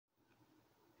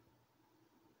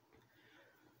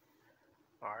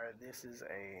Alright, this is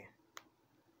a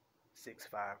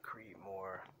 6.5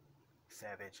 Creedmoor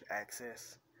Savage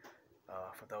Access.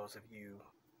 For those of you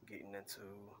getting into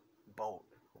bolt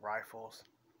rifles,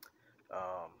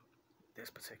 this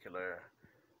particular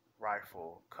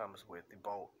rifle comes with the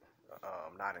bolt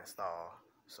not installed,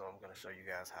 so I'm going to show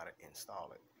you guys how to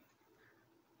install it.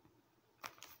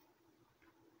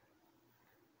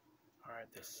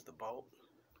 Alright, this is the bolt.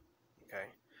 Okay,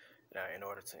 now in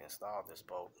order to install this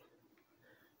bolt,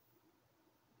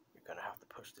 you're going to have to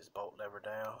push this bolt lever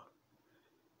down,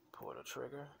 pull the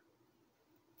trigger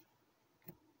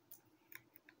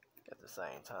at the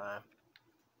same time.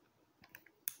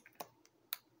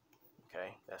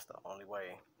 Okay, that's the only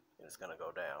way it's going to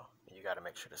go down. And you got to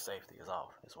make sure the safety is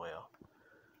off as well.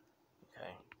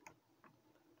 Okay,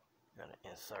 you're going to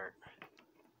insert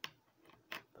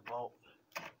the bolt,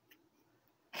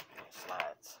 and it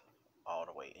slides all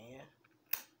the way in,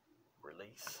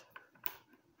 release.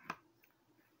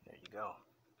 There you go.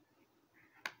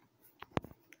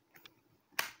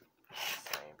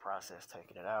 Same process,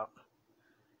 taking it out,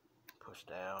 push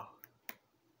down,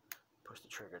 push the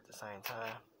trigger at the same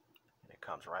time, and it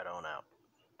comes right on out.